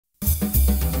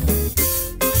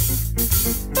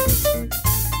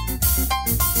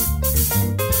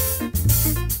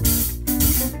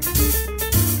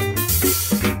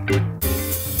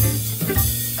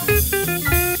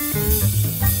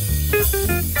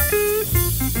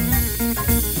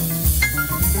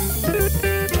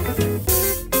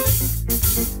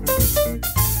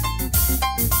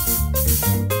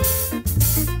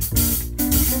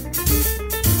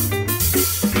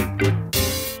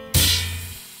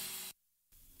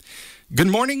Good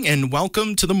morning and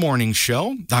welcome to the morning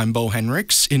show. I'm Beau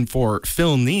Hinrichs in for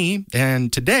Phil Nee,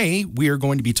 and today we are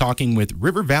going to be talking with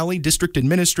River Valley District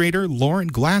Administrator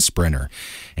Loren Glasbrenner.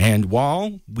 And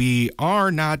while we are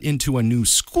not into a new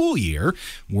school year,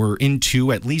 we're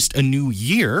into at least a new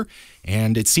year.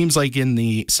 And it seems like in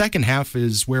the second half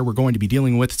is where we're going to be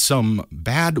dealing with some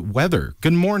bad weather.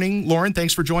 Good morning, Loren.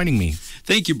 Thanks for joining me.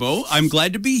 Thank you, Beau. I'm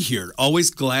glad to be here. Always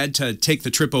glad to take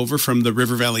the trip over from the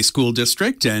River Valley School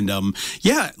District. And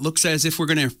it looks as if we're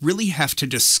going to really have to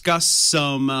discuss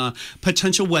some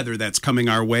potential weather that's coming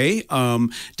our way.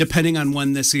 Depending on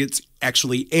when this gets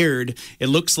actually aired, it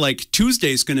looks like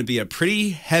Tuesday is going to be a pretty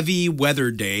heavy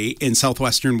weather day in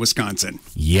southwestern Wisconsin.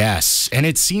 Yes, and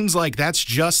it seems like that's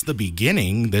just the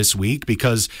beginning this week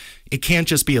because it can't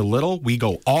just be a little. We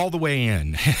go all the way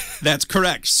in. That's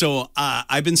correct. So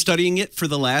I've been studying it for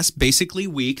the last basically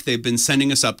week. They've been sending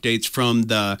us updates from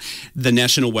the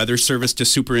National Weather Service to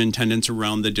superintendents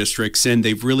around the districts, and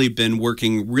they've really been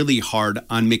working really hard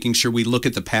on making sure we look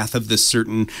at the path of this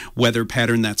certain weather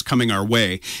pattern that's coming our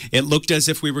way. It looked as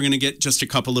if we were going to get just a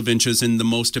couple of inches, and the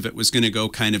most of it was going to go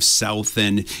kind of south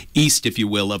and east, if you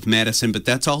will, of Madison, but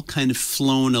that's all kind of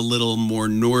flown a little more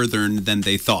northern than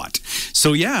they thought.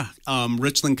 So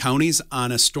Richland County's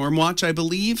on a storm watch, I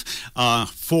believe,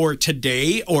 for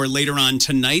today or later on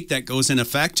tonight. That goes in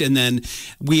effect. And then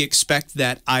we expect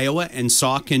that Iowa and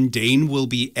Sauk and Dane will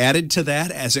be added to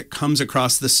that as it comes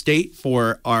across the state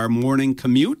for our morning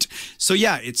commute. So,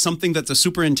 it's something that the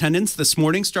superintendents this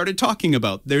morning started talking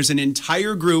about. There's an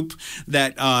entire group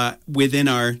that within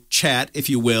our chat, if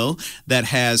you will, that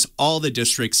has all the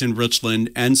districts in Richland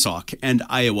and Sauk and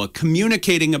Iowa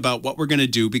communicating about what we're going to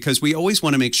do, because we always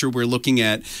want to make sure we're looking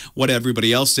at what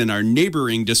everybody else in our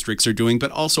neighboring districts are doing,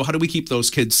 but also how do we keep those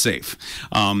kids safe?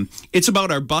 It's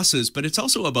about our buses, but it's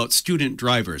also about student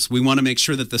drivers. We want to make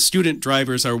sure that the student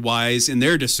drivers are wise in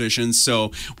their decisions,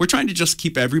 so we're trying to just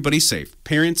keep everybody safe.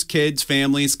 Parents, kids,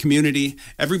 families, community,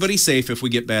 everybody safe if we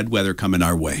get bad weather coming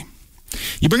our way.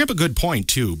 You bring up a good point,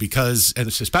 too, because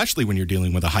especially when you're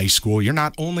dealing with a high school, you're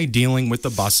not only dealing with the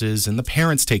buses and the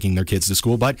parents taking their kids to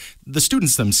school, but the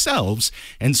students themselves.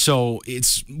 And so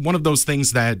it's one of those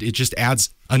things that it just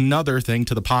adds another thing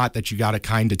to the pot that you got to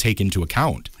kind of take into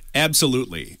account.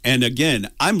 Absolutely. And again,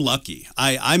 I'm lucky.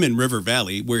 I'm in River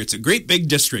Valley, where it's a great big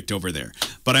district over there.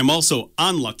 But I'm also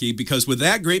unlucky because with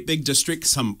that great big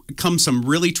district comes some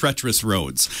really treacherous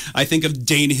roads. I think of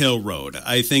Dane Hill Road.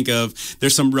 I think of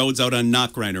there's some roads out on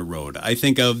Knockreiner Road. I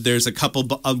think of there's a couple,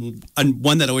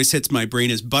 one that always hits my brain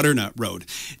is Butternut Road.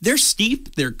 They're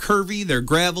steep, they're curvy, they're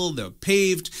gravel, they're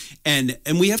paved, and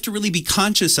we have to really be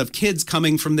conscious of kids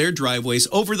coming from their driveways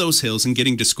over those hills and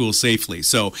getting to school safely.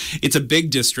 So it's a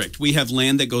big district. We have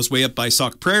land that goes way up by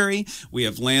Sauk Prairie. We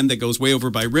have land that goes way over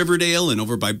by Riverdale and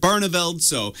over by Barneveld.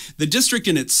 So the district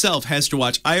in itself has to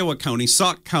watch Iowa County,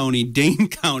 Sauk County, Dane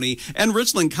County, and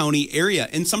Richland County area.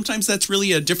 And sometimes that's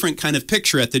really a different kind of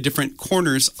picture at the different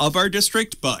corners of our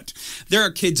district. But there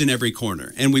are kids in every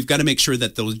corner. And we've got to make sure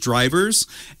that those drivers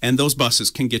and those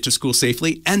buses can get to school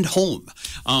safely and home.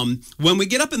 When we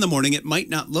get up in the morning, it might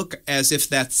not look as if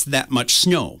that's that much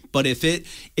snow. But if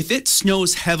it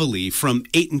snows heavily from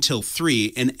 8 until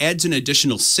 3 and adds an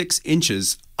additional 6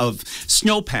 inches of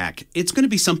snowpack, it's going to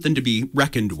be something to be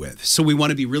reckoned with. So we want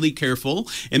to be really careful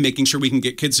in making sure we can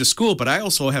get kids to school, but I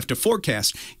also have to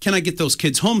forecast, can I get those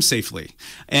kids home safely?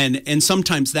 And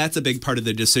sometimes that's a big part of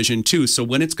the decision too. So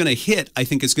when it's going to hit, I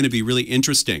think it's going to be really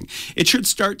interesting. It should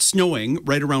start snowing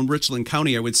right around Richland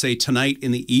County, I would say tonight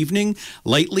in the evening,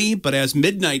 lightly, but as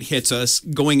midnight hits us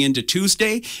going into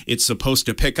Tuesday, it's supposed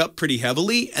to pick up pretty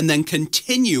heavily and then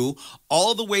continue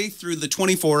all the way through the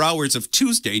 24 hours of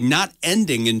Tuesday, not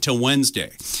ending until Wednesday.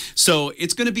 So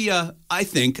it's going to be, I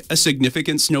think, a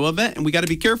significant snow event, and we got to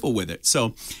be careful with it.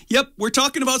 So, we're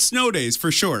talking about snow days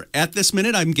for sure. At this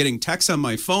minute, I'm getting texts on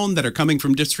my phone that are coming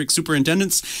from district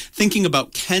superintendents thinking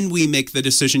about, can we make the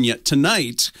decision yet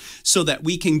tonight so that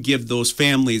we can give those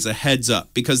families a heads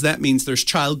up, because that means there's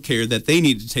childcare that they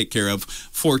need to take care of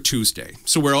for Tuesday.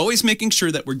 So we're always making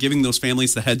sure that we're giving those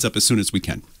families the heads up as soon as we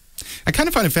can. I kind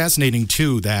of find it fascinating,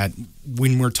 too, that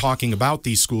when we're talking about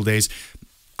these school days,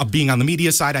 being on the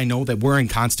media side, I know that we're in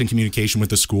constant communication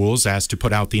with the schools as to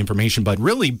put out the information, but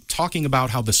really talking about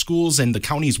how the schools and the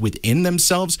counties within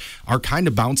themselves are kind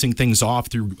of bouncing things off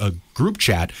through a group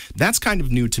chat, that's kind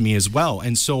of new to me as well.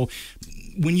 And so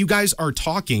when you guys are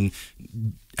talking,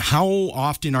 how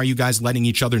often are you guys letting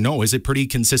each other know? Is it pretty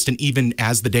consistent even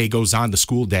as the day goes on, the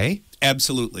school day?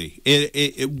 Absolutely.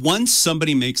 Once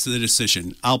somebody makes the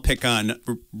decision, I'll pick on,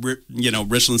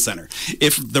 Richland Center.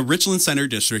 If the Richland Center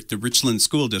District, the Richland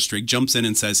School District, jumps in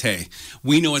and says, hey,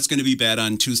 we know it's going to be bad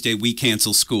on Tuesday, we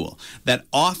cancel school, that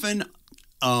often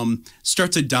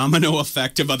starts a domino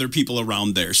effect of other people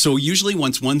around there. So usually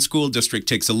once one school district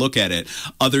takes a look at it,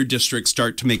 other districts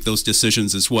start to make those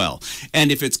decisions as well.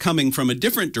 And if it's coming from a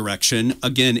different direction,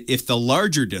 again, if the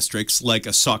larger districts like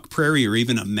a Sauk Prairie or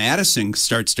even a Madison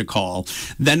starts to call,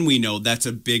 then we know that's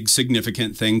a big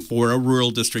significant thing for a rural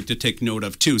district to take note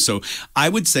of too. So I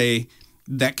would say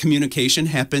that communication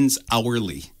happens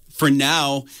hourly. For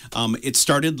now, it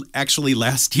started actually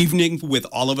last evening with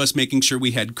all of us making sure we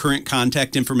had current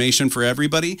contact information for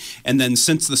everybody. And then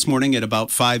since this morning at about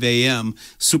 5 a.m.,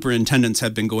 superintendents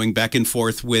have been going back and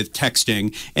forth with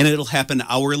texting. And it'll happen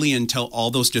hourly until all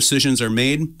those decisions are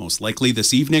made, most likely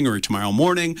this evening or tomorrow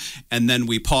morning. And then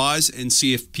we pause and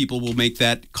see if people will make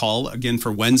that call again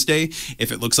for Wednesday.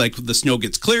 If it looks like the snow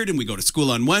gets cleared and we go to school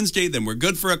on Wednesday, then we're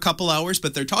good for a couple hours.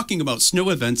 But they're talking about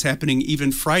snow events happening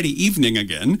even Friday evening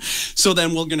again. So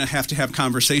then we're going to have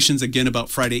conversations again about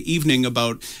Friday evening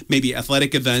about maybe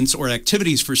athletic events or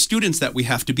activities for students that we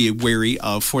have to be wary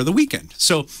of for the weekend.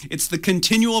 So it's the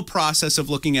continual process of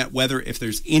looking at whether if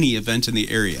there's any event in the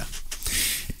area.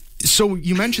 So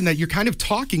you mentioned that you're kind of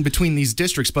talking between these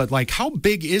districts, but like how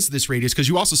big is this radius? Because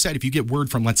you also said if you get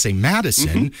word from, let's say,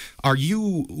 Madison, are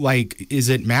you like, is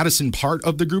it Madison part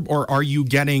of the group or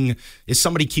is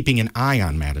somebody keeping an eye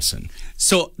on Madison?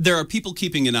 So there are people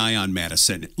keeping an eye on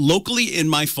Madison. Locally in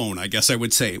my phone, I guess I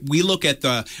would say, we look at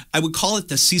I would call it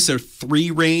the CISA 3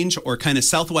 range, or kind of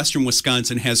southwestern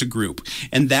Wisconsin has a group.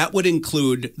 And that would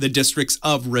include the districts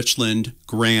of Richland,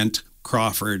 Grant,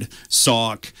 Crawford,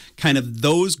 Sauk, kind of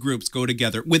those groups go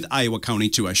together with Iowa County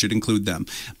too. I should include them.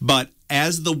 But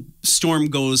as the storm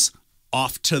goes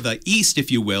off to the east, if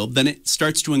you will, then it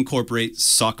starts to incorporate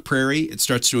Sauk Prairie. It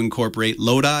starts to incorporate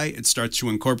Lodi. It starts to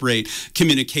incorporate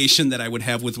communication that I would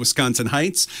have with Wisconsin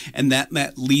Heights. And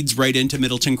that leads right into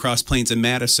Middleton, Cross Plains, and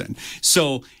Madison.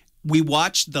 So we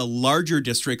watch the larger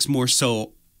districts more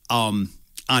so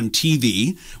on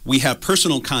TV. We have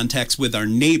personal contacts with our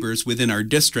neighbors within our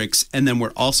districts, and then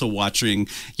we're also watching,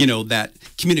 that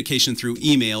communication through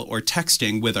email or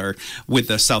texting with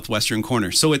the southwestern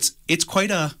corner. So it's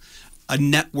quite a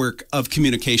network of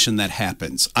communication that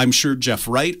happens. I'm sure Jeff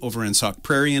Wright over in Sauk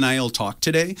Prairie and I will talk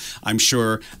today. I'm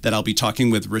sure that I'll be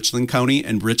talking with Richland County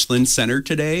and Richland Center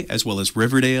today, as well as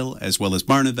Riverdale, as well as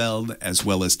Barneveld, as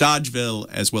well as Dodgeville,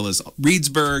 as well as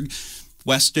Reedsburg,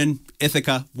 Weston,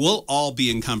 Ithaca, we'll all be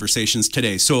in conversations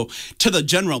today. So to the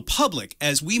general public,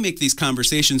 as we make these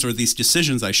conversations, or these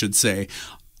decisions, I should say,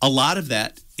 a lot of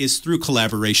that is through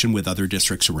collaboration with other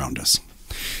districts around us.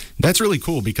 That's really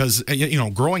cool because,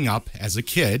 growing up as a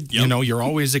kid, you're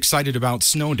always excited about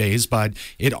snow days, but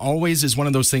it always is one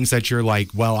of those things that you're like,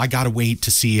 well, I got to wait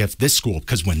to see if this school,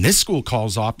 because when this school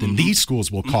calls off, then these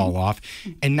schools will call off.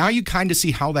 And now you kind of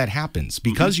see how that happens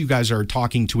because you guys are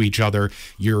talking to each other.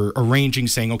 You're arranging,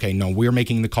 saying, okay, no, we're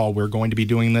making the call. We're going to be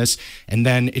doing this. And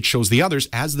then it shows the others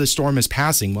as the storm is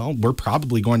passing. Well, we're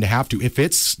probably going to have to, if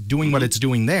it's doing what it's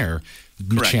doing there,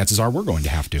 correct, chances are we're going to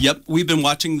have to. Yep. We've been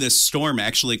watching this storm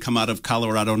actually come out of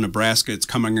Colorado, Nebraska. It's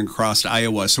coming across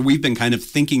Iowa. So we've been kind of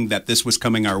thinking that this was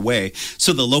coming our way.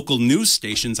 So the local news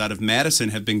stations out of Madison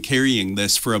have been carrying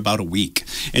this for about a week.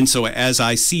 And so as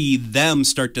I see them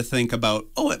start to think about,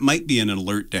 it might be an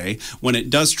alert day, when it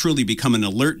does truly become an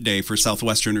alert day for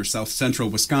southwestern or south central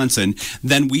Wisconsin,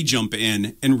 then we jump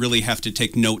in and really have to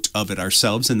take note of it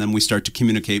ourselves. And then we start to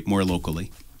communicate more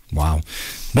locally. Wow.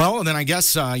 Well, then I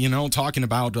guess, talking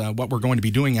about what we're going to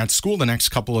be doing at school the next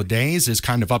couple of days is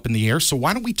kind of up in the air. So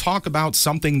why don't we talk about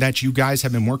something that you guys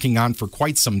have been working on for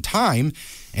quite some time,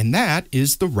 and that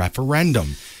is the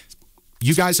referendum.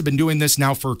 You guys have been doing this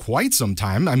now for quite some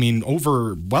time. I mean,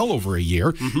 well over a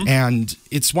year. And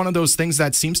it's one of those things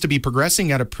that seems to be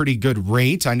progressing at a pretty good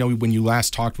rate. I know when you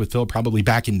last talked with Phil, probably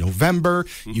back in November,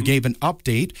 you gave an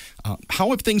update.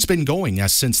 How have things been going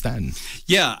since then?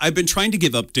 Yeah, I've been trying to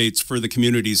give updates for the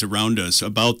communities around us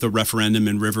about the referendum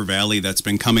in River Valley that's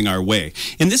been coming our way.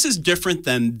 And this is different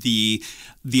than the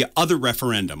other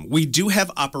referendum. We do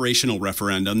have operational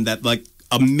referendum that,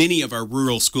 many of our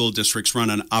rural school districts run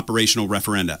on operational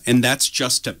referenda, and that's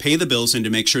just to pay the bills and to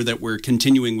make sure that we're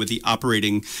continuing with the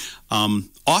operating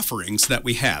offerings that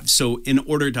we have. So in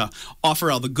order to offer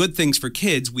all the good things for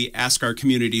kids, we ask our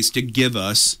communities to give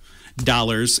us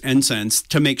dollars and cents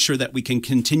to make sure that we can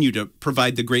continue to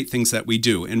provide the great things that we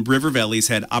do. And River Valley's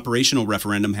had operational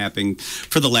referendum happening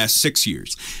for the last 6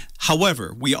 years.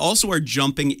 However, we also are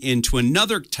jumping into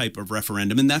another type of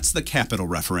referendum, and that's the capital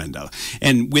referenda.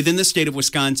 And within the state of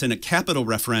Wisconsin, a capital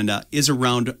referenda is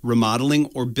around remodeling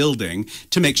or building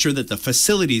to make sure that the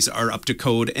facilities are up to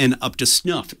code and up to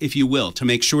snuff, if you will, to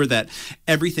make sure that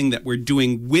everything that we're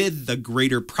doing with the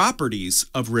greater properties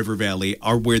of River Valley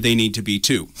are where they need to be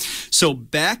too. So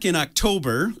back in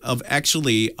October of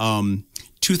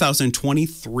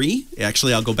 2023.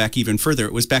 Actually, I'll go back even further.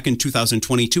 It was back in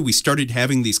 2022. We started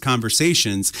having these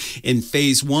conversations in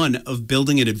phase 1 of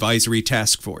building an advisory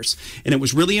task force. And it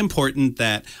was really important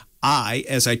that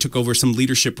as I took over some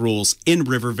leadership roles in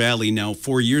River Valley now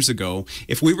 4 years ago,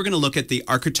 if we were going to look at the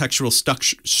architectural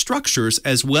structures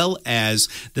as well as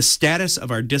the status of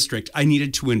our district, I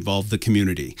needed to involve the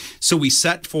community. So we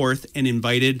set forth and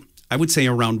invited, I would say,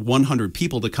 around 100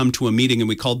 people to come to a meeting, and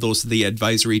we called those the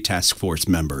advisory task force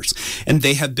members. And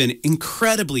they have been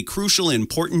incredibly crucial and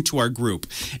important to our group.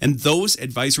 And those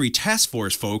advisory task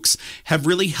force folks have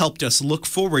really helped us look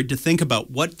forward to think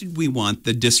about what did we want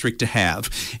the district to have.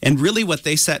 And really what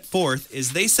they set forth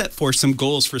is they set forth some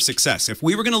goals for success. If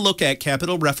we were going to look at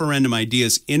capital referendum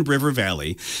ideas in River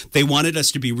Valley, they wanted us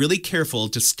to be really careful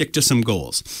to stick to some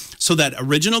goals. So that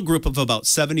original group of about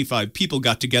 75 people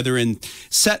got together and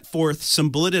set forth some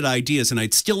bulleted ideas, and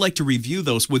I'd still like to review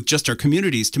those with just our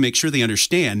communities to make sure they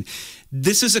understand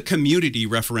this is a community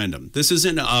referendum. This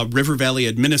isn't a River Valley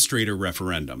administrator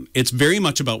referendum. It's very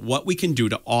much about what we can do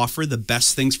to offer the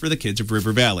best things for the kids of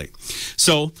River Valley.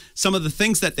 So some of the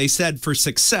things that they said for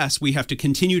success, we have to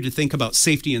continue to think about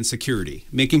safety and security,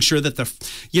 making sure that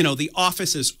the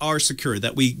offices are secure,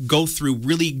 that we go through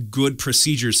really good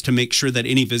procedures to make sure that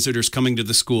any visitors coming to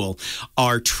the school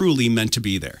are truly meant to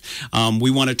be there.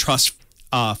 We want to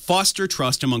foster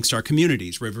trust amongst our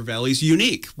communities. River Valley's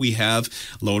unique. We have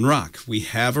Lone Rock, we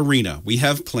have Arena, we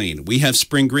have Plain, we have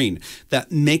Spring Green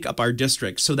that make up our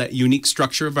district. So that unique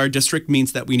structure of our district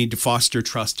means that we need to foster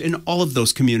trust in all of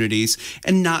those communities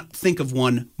and not think of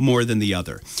one more than the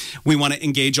other. We want to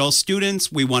engage all students.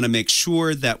 We want to make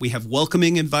sure that we have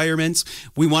welcoming environments.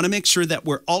 We want to make sure that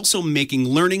we're also making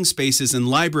learning spaces and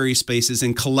library spaces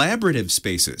and collaborative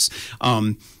spaces.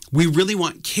 We really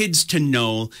want kids to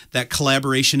know that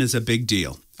collaboration is a big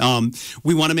deal.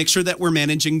 We want to make sure that we're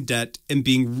managing debt and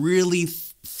being really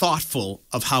thoughtful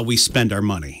of how we spend our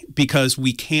money, because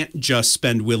we can't just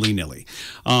spend willy-nilly.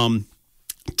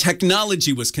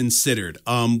 Technology was considered.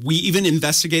 We even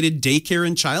investigated daycare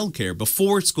and childcare,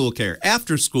 before school care,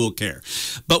 after school care.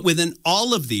 But within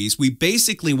all of these, we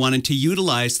basically wanted to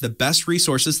utilize the best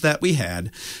resources that we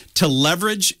had to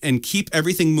leverage and keep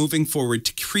everything moving forward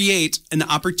to create an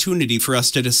opportunity for us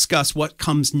to discuss what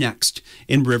comes next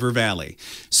in River Valley.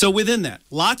 So within that,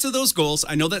 lots of those goals.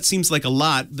 I know that seems like a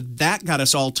lot, but that got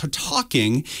us all to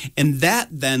talking, and that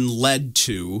then led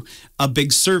to a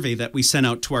big survey that we sent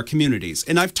out to our communities.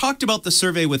 And I've talked about the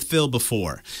survey with Phil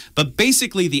before, but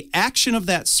basically the action of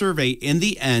that survey in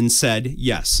the end said,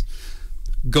 yes,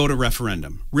 go to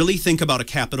referendum. Really think about a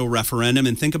capital referendum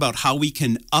and think about how we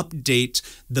can update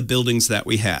the buildings that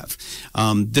we have.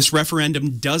 This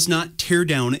referendum does not tear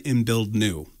down and build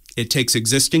new. It takes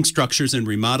existing structures and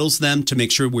remodels them to make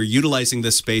sure we're utilizing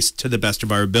this space to the best of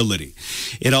our ability.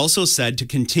 It also said to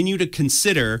continue to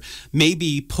consider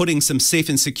maybe putting some safe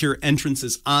and secure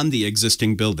entrances on the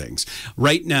existing buildings.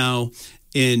 Right now,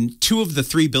 in 2 of the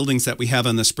 3 buildings that we have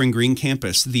on the Spring Green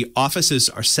campus, the offices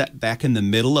are set back in the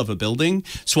middle of a building,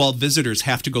 so all visitors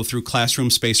have to go through classroom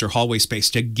space or hallway space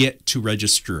to get to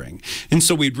registering. And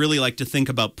so we'd really like to think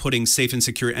about putting safe and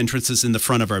secure entrances in the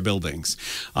front of our buildings.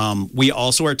 We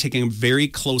also are taking a very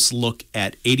close look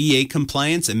at ADA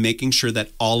compliance and making sure that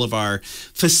all of our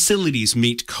facilities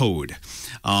meet code.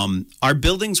 Our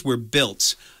buildings were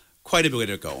built quite a bit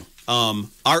ago.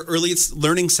 Our earliest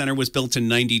learning center was built in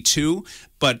 92,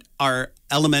 but our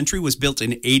elementary was built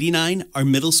in 89. Our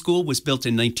middle school was built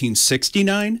in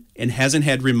 1969 and hasn't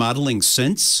had remodeling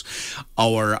since.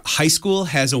 Our high school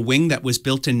has a wing that was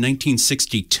built in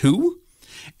 1962.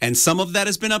 And some of that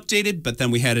has been updated, but then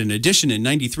we had an addition in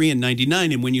 93 and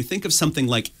 99. And when you think of something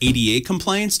like ADA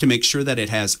compliance, to make sure that it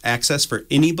has access for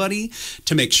anybody,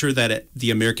 to make sure that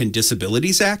the American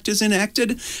Disabilities Act is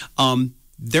enacted,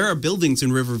 there are buildings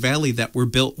in River Valley that were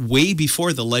built way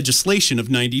before the legislation of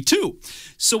 92.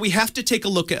 So we have to take a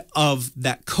look at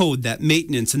that code, that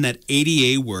maintenance, and that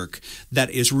ADA work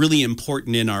that is really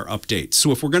important in our updates.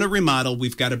 So if we're going to remodel,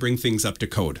 we've got to bring things up to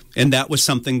code. And that was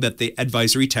something that the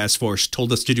advisory task force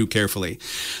told us to do carefully.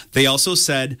 They also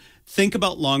said, think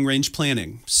about long-range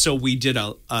planning. So we did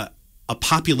a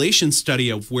population study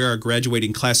of where our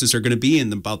graduating classes are going to be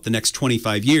in about the next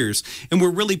 25 years. And we're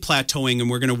really plateauing, and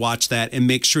we're going to watch that and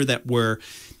make sure that we're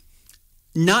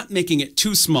not making it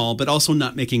too small, but also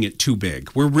not making it too big.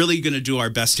 We're really going to do our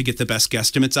best to get the best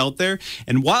guesstimates out there.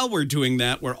 And while we're doing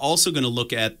that, we're also going to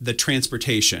look at the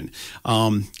transportation.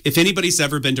 If anybody's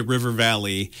ever been to River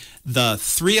Valley, the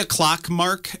 3 o'clock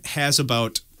mark has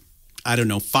about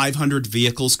 500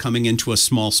 vehicles coming into a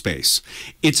small space.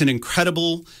 It's an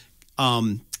incredible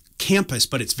campus,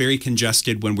 but it's very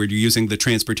congested when we're using the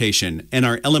transportation. And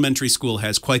our elementary school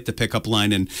has quite the pickup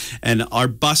line, and our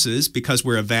buses, because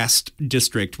we're a vast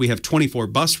district, we have 24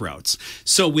 bus routes.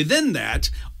 So within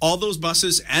that, all those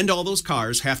buses and all those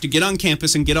cars have to get on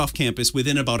campus and get off campus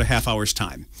within about a half hour's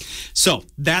time. So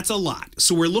that's a lot.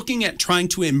 So we're looking at trying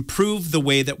to improve the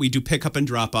way that we do pickup and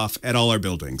drop off at all our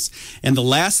buildings. And the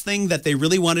last thing that they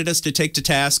really wanted us to take to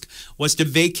task was to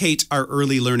vacate our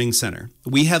early learning center.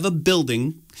 We have a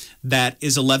building that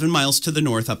is 11 miles to the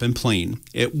north up in Plain.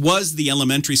 It was the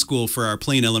elementary school for our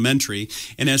Plain Elementary,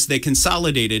 and as they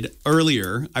consolidated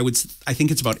earlier, I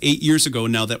think it's about 8 years ago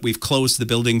now that we've closed the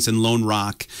buildings in Lone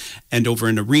Rock and over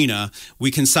in Arena, we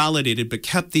consolidated but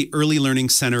kept the early learning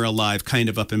center alive kind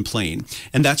of up in Plain,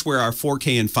 and that's where our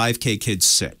 4K and 5K kids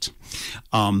sit.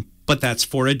 But that's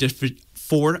four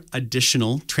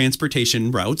additional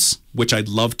transportation routes, which I'd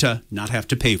love to not have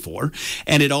to pay for.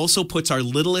 And it also puts our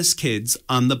littlest kids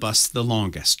on the bus the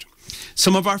longest.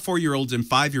 Some of our 4-year-olds and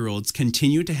 5-year-olds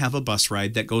continue to have a bus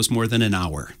ride that goes more than an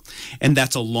hour. And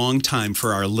that's a long time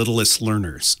for our littlest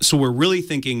learners. So we're really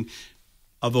thinking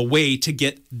of a way to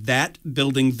get that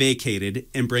building vacated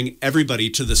and bring everybody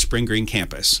to the Spring Green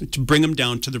campus, to bring them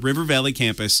down to the River Valley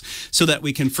campus so that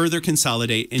we can further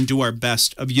consolidate and do our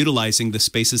best of utilizing the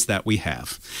spaces that we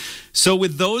have. So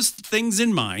with those things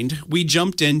in mind, we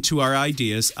jumped into our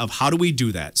ideas of how do we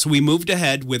do that. So we moved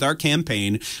ahead with our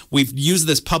campaign. We've used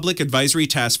this public advisory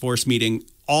task force meeting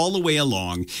all the way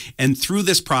along. And through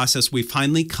this process, we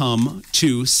finally come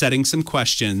to setting some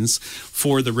questions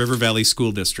for the River Valley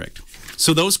School District.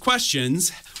 So those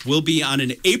questions will be on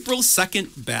an April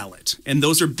 2nd ballot. And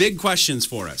those are big questions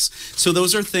for us. So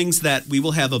those are things that we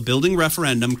will have a building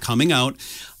referendum coming out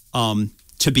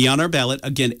to be on our ballot,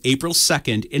 again, April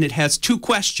 2nd. And it has 2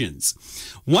 questions.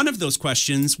 One of those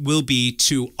questions will be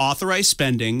to authorize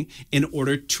spending in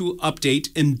order to update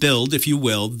and build, if you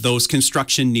will, those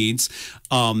construction needs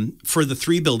for the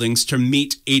 3 buildings to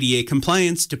meet ADA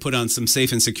compliance, to put on some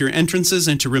safe and secure entrances,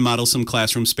 and to remodel some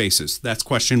classroom spaces. That's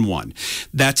question 1.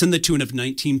 That's in the tune of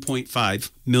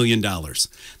 $19.5 million.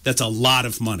 That's a lot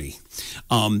of money.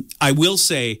 I will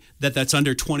say that that's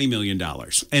under $20 million.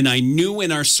 And I knew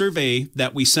in our survey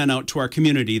that we sent out to our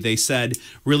community, they said,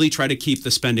 really try to keep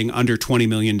the spending under $20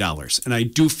 million. And I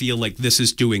do feel like this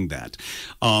is doing that.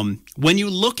 When you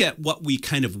look at what we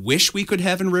kind of wish we could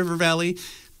have in River Valley,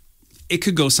 it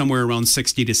could go somewhere around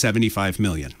 60 to 75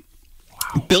 million.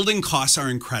 Wow. Building costs are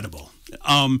incredible.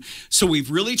 So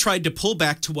we've really tried to pull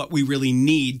back to what we really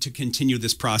need to continue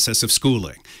this process of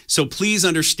schooling. So please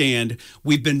understand,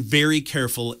 we've been very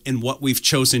careful in what we've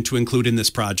chosen to include in this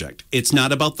project. It's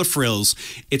not about the frills.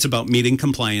 It's about meeting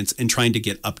compliance and trying to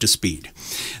get up to speed.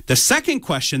 The second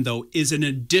question, though, is an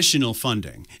additional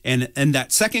funding. And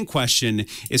that second question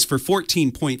is for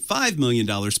 $14.5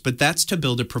 million, but that's to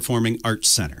build a performing arts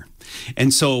center.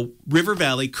 And so River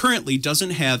Valley currently doesn't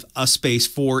have a space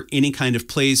for any kind of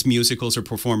plays, musicals, or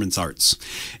performance arts.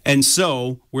 And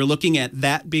so we're looking at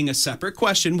that being a separate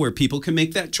question where people can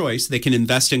make that choice. They can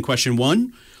invest in question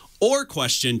 1 or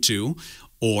question 2.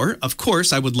 Or, of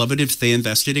course, I would love it if they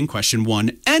invested in question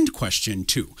 1 and question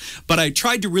 2. But I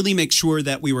tried to really make sure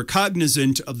that we were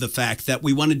cognizant of the fact that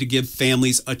we wanted to give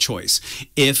families a choice.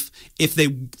 If they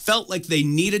felt like they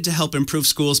needed to help improve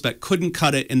schools but couldn't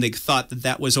cut it and they thought that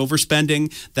that was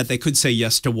overspending, that they could say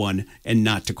yes to 1 and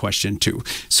not to question 2.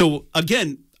 So,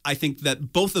 again, I think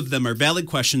that both of them are valid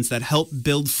questions that help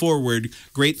build forward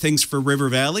great things for River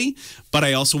Valley. But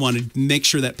I also wanted to make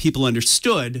sure that people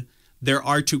understood there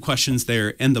are 2 questions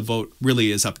there, and the vote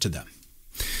really is up to them.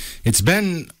 It's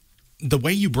been the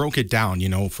way you broke it down,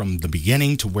 from the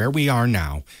beginning to where we are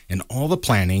now, and all the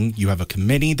planning. You have a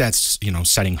committee that's,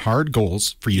 setting hard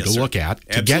goals for you to look at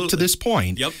to get to this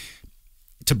point. Yep.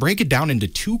 To break it down into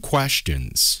 2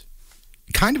 questions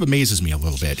kind of amazes me a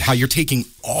little bit, how you're taking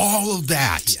all of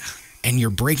that and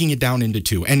you're breaking it down into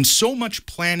 2. And so much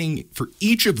planning for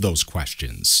each of those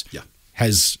questions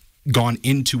has gone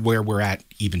into where we're at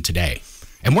even today.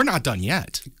 And we're not done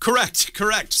yet.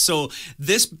 Correct. So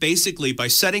this basically, by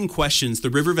setting questions, the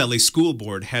River Valley School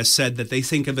Board has said that they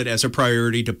think of it as a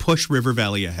priority to push River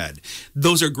Valley ahead.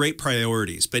 Those are great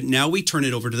priorities, but now we turn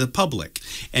it over to the public.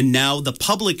 And now the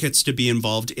public gets to be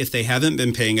involved if they haven't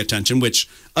been paying attention, which,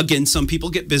 again, some people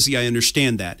get busy. I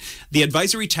understand that. The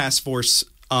advisory task force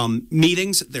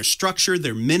meetings, their structure,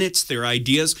 their minutes, their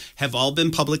ideas have all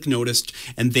been public noticed,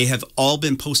 and they have all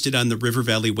been posted on the River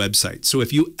Valley website. So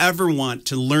if you ever want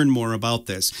to learn more about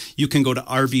this, you can go to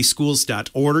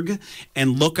rvschools.org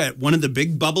and look at one of the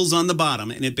big bubbles on the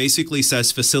bottom, and it basically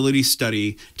says Facility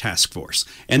Study Task Force.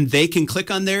 And they can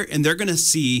click on there, and they're going to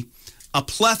see a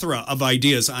plethora of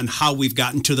ideas on how we've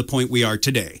gotten to the point we are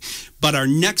today. But our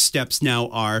next steps now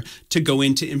are to go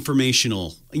into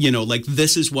informational, like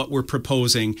this is what we're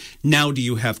proposing. Now, do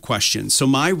you have questions? So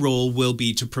my role will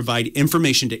be to provide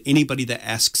information to anybody that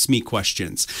asks me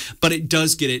questions. But it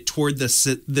does get it toward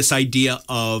this idea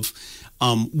of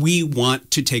we want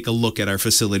to take a look at our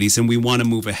facilities and we want to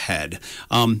move ahead.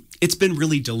 It's been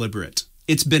really deliberate.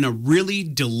 It's been a really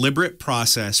deliberate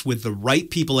process with the right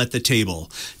people at the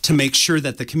table to make sure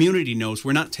that the community knows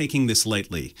we're not taking this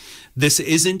lightly. This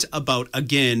isn't about,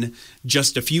 again,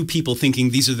 just a few people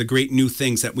thinking these are the great new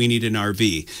things that we need in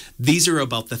RV. These are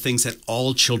about the things that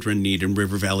all children need in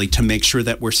River Valley to make sure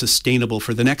that we're sustainable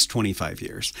for the next 25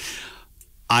 years.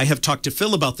 I have talked to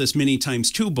Phil about this many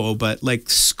times too, Beau, but like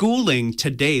schooling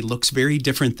today looks very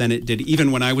different than it did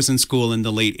even when I was in school in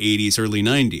the late 80s, early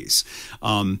 90s.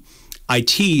 I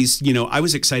teased, I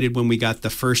was excited when we got the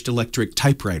first electric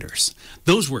typewriters.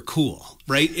 Those were cool,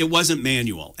 right? It wasn't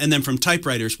manual. And then from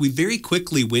typewriters, we very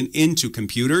quickly went into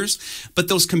computers, but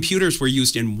those computers were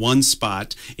used in one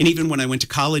spot. And even when I went to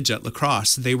college at La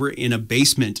Crosse, they were in a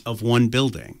basement of one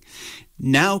building.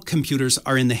 Now computers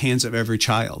are in the hands of every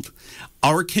child.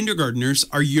 Our kindergartners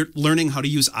are learning how to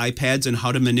use iPads and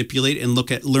how to manipulate and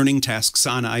look at learning tasks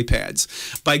on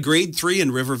iPads. By grade 3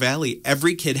 in River Valley,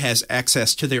 every kid has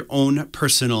access to their own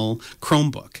personal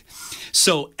Chromebook.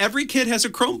 So every kid has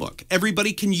a Chromebook.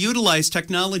 Everybody can utilize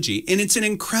technology, and it's an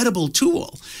incredible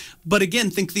tool. But again,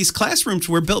 think these classrooms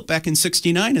were built back in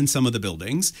 '69 in some of the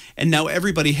buildings, and now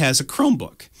everybody has a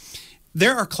Chromebook.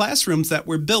 There are classrooms that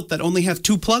were built that only have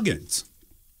 2 plugins.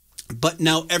 But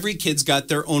now every kid's got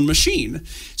their own machine.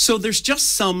 So there's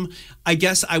just some, I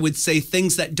guess I would say,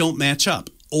 things that don't match up.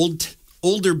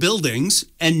 Older buildings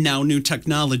and now new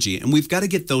technology. And we've got to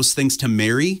get those things to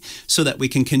marry so that we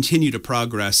can continue to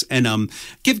progress and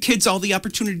give kids all the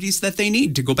opportunities that they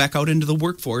need to go back out into the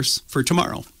workforce for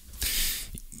tomorrow.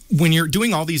 When you're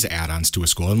doing all these add-ons to a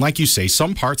school, and like you say,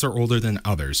 some parts are older than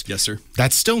others. Yes, sir.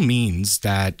 That still means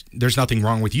that there's nothing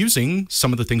wrong with using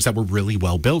some of the things that were really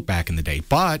well built back in the day.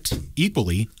 But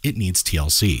equally, it needs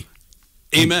TLC.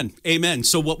 Amen. Amen.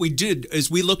 So what we did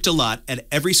is we looked a lot at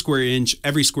every square inch,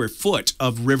 every square foot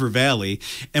of River Valley,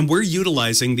 and we're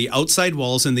utilizing the outside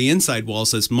walls and the inside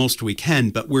walls as most we can,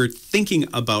 but we're thinking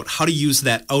about how to use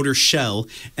that outer shell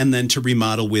and then to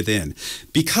remodel within.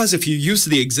 Because if you use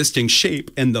the existing shape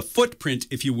and the footprint,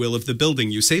 if you will, of the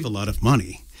building, you save a lot of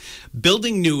money.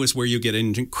 Building new is where you get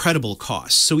an incredible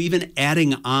cost. So even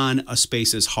adding on a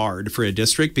space is hard for a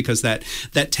district because that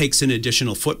takes an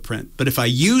additional footprint. But if I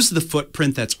use the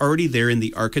footprint that's already there in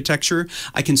the architecture,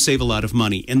 I can save a lot of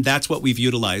money. And that's what we've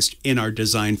utilized in our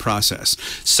design process.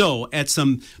 So at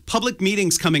some public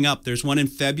meetings coming up, there's one in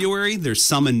February, there's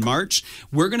some in March,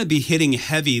 we're going to be hitting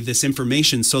heavy this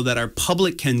information so that our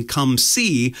public can come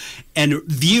see and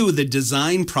view the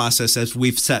design process as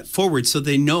we've set forward so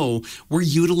they know we're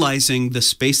utilizing the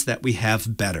space that we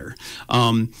have better.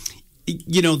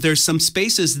 There's some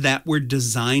spaces that were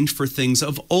designed for things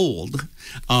of old.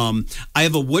 I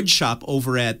have a wood shop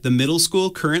over at the middle school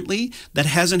currently that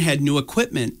hasn't had new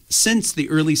equipment since the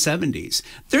early 70s.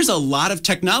 There's a lot of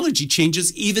technology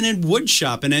changes even in wood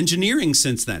shop and engineering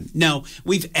since then. Now,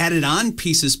 we've added on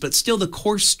pieces, but still the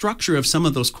course structure of some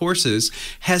of those courses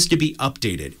has to be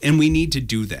updated, and we need to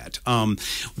do that.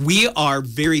 We are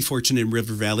very fortunate in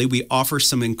River Valley. We offer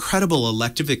some incredible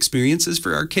elective experiences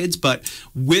for our kids, but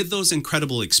with those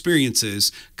incredible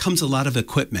experiences comes a lot of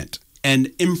equipment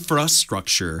and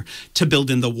infrastructure to build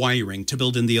in the wiring, to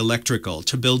build in the electrical,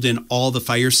 to build in all the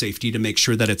fire safety to make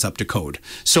sure that it's up to code.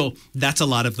 So that's a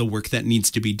lot of the work that needs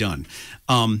to be done.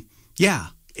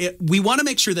 We want to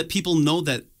make sure that people know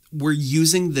that we're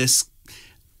using this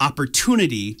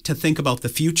opportunity to think about the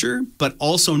future, but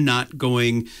also not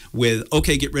going with,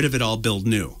 okay, get rid of it all, build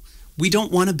new. We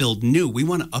don't want to build new. We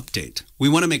want to update. We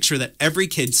want to make sure that every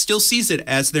kid still sees it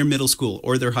as their middle school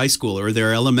or their high school or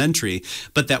their elementary,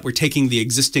 but that we're taking the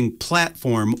existing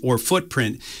platform or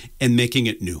footprint and making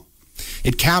it new.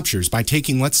 It captures by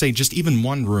taking, let's say, just even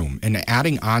one room and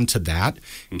adding on to that,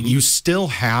 you still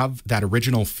have that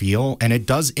original feel, and it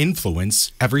does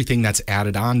influence everything that's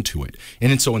added on to it.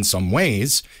 And so in some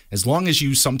ways, as long as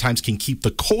you sometimes can keep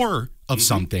the core of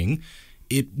something,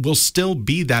 it will still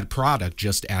be that product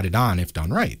just added on if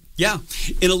done right. Yeah.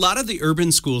 In a lot of the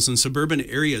urban schools and suburban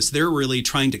areas, they're really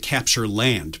trying to capture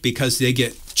land because they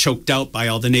get choked out by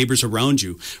all the neighbors around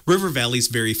you. River Valley's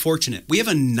very fortunate. We have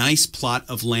a nice plot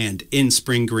of land in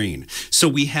Spring Green. So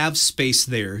we have space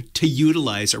there to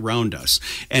utilize around us.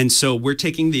 And so we're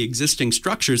taking the existing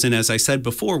structures, and as I said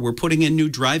before, we're putting in new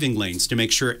driving lanes to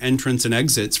make sure entrance and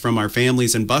exits from our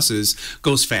families and buses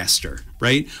goes faster,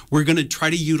 right? We're going to try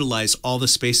to utilize all the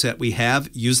space that we have,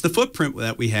 use the footprint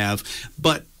that we have,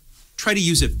 but try to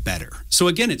use it better. So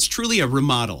again, it's truly a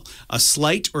remodel, a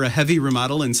slight or a heavy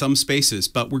remodel in some spaces,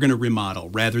 but we're going to remodel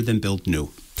rather than build new.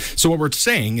 So what we're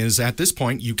saying is at this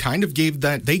point, you kind of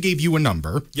they gave you a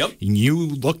number. Yep. And you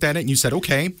looked at it and you said,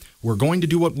 okay, we're going to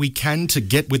do what we can to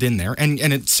get within there. And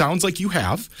it sounds like you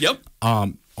have. Yep.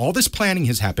 All this planning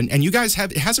has happened, and you guys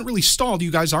it hasn't really stalled.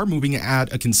 You guys are moving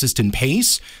at a consistent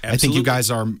pace. Absolutely. I think you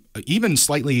guys are even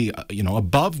slightly,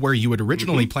 above where you had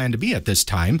originally planned to be at this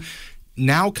time.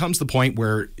 Now comes the point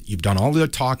where you've done all the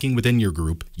talking within your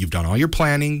group, you've done all your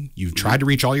planning, you've tried to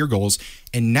reach all your goals,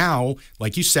 and now,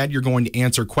 like you said, you're going to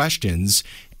answer questions.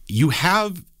 You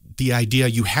have the idea,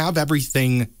 you have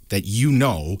everything that you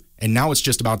know, and now it's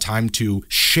just about time to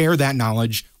share that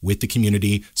knowledge with the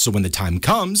community, so when the time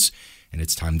comes and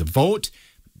it's time to vote,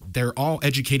 they're all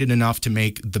educated enough to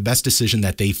make the best decision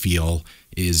that they feel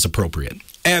is appropriate.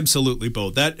 Absolutely, Beau.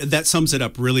 That sums it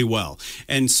up really well.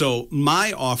 And so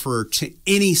my offer to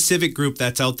any civic group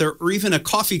that's out there, or even a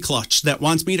coffee clutch that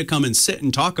wants me to come and sit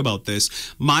and talk about this,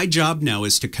 my job now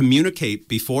is to communicate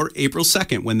before April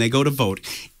 2nd when they go to vote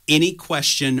any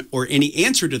question or any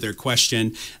answer to their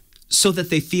question, so that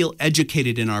they feel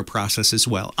educated in our process as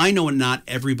well. I know not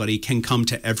everybody can come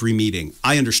to every meeting.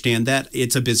 I understand that.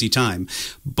 It's a busy time.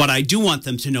 But I do want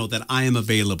them to know that I am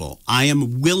available. I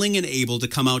am willing and able to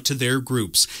come out to their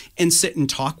groups and sit and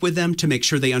talk with them to make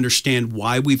sure they understand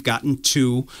why we've gotten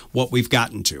to what we've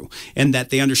gotten to. And that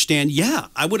they understand, yeah,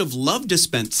 I would have loved to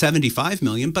spend $75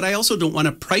 million, but I also don't want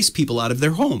to price people out of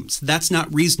their homes. That's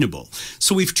not reasonable.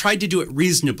 So we've tried to do it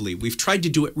reasonably. We've tried to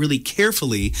do it really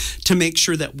carefully to make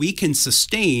sure that we can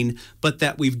sustain, but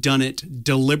that we've done it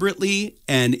deliberately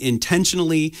and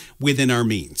intentionally within our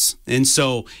means. And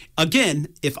so, again,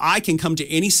 if I can come to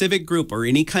any civic group or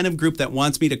any kind of group that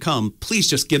wants me to come, please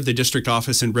just give the district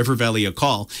office in River Valley a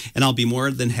call, and I'll be more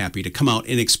than happy to come out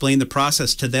and explain the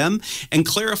process to them and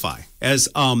clarify as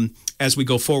we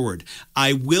go forward.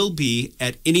 I will be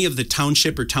at any of the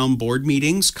township or town board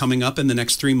meetings coming up in the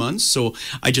next 3 months. So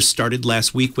I just started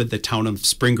last week with the town of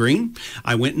Spring Green.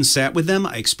 I went and sat with them.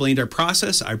 I explained our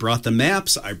process. I brought the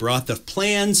maps. I brought the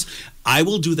plans. I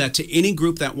will do that to any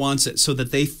group that wants it so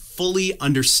that they fully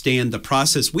understand the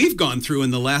process we've gone through in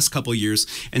the last couple of years,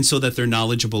 and so that they're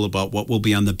knowledgeable about what will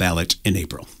be on the ballot in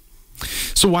April.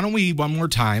 So why don't we one more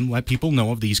time let people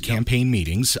know of these campaign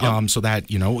meetings, so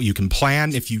that you can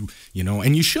plan if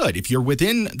and you should. If you're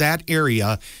within that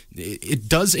area, it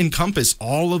does encompass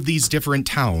all of these different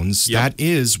towns. That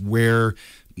is where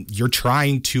you're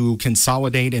trying to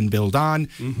consolidate and build on.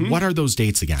 What are those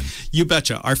dates again? You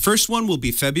betcha. Our first one will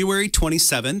be February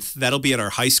 27th. That'll be at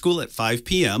our high school at 5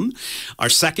 p.m. Our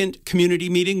second community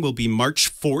meeting will be March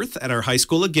 4th at our high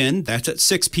school again. That's at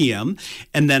 6 p.m.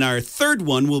 And then our third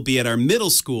one will be at our middle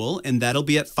school, and that'll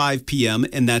be at 5 p.m.,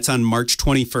 and that's on March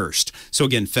 21st. So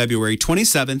again, February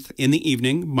 27th in the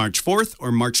evening, March 4th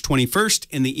or March 21st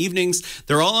in the evenings.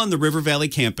 They're all on the River Valley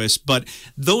campus, but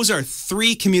those are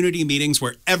 3 community meetings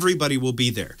where everybody will be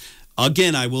there.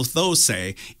 Again, I will though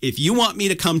say, if you want me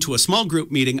to come to a small group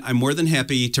meeting, I'm more than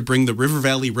happy to bring the River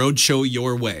Valley Roadshow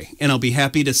your way. And I'll be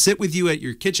happy to sit with you at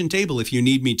your kitchen table if you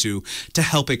need me to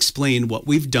help explain what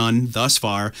we've done thus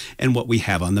far and what we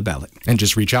have on the ballot. And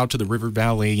just reach out to the River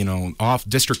Valley,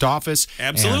 district office.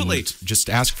 Absolutely. And just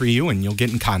ask for you and you'll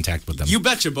get in contact with them. You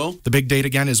betcha, Beau. The big date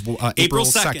again is April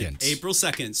 2nd. April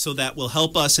 2nd. So that will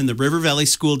help us in the River Valley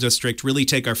School District really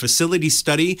take our facility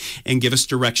study and give us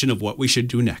direction of what we should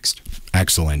do next.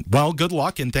 Excellent. Well, good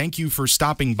luck, and thank you for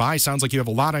stopping by. Sounds like you have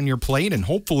a lot on your plate, and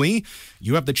hopefully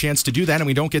you have the chance to do that and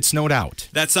we don't get snowed out.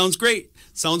 That sounds great.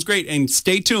 Sounds great. And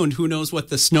stay tuned. Who knows what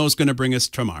the snow's going to bring us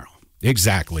tomorrow.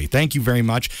 Exactly. Thank you very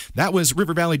much. That was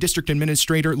River Valley District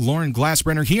Administrator Loren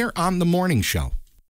Glasbrenner here on The Morning Show.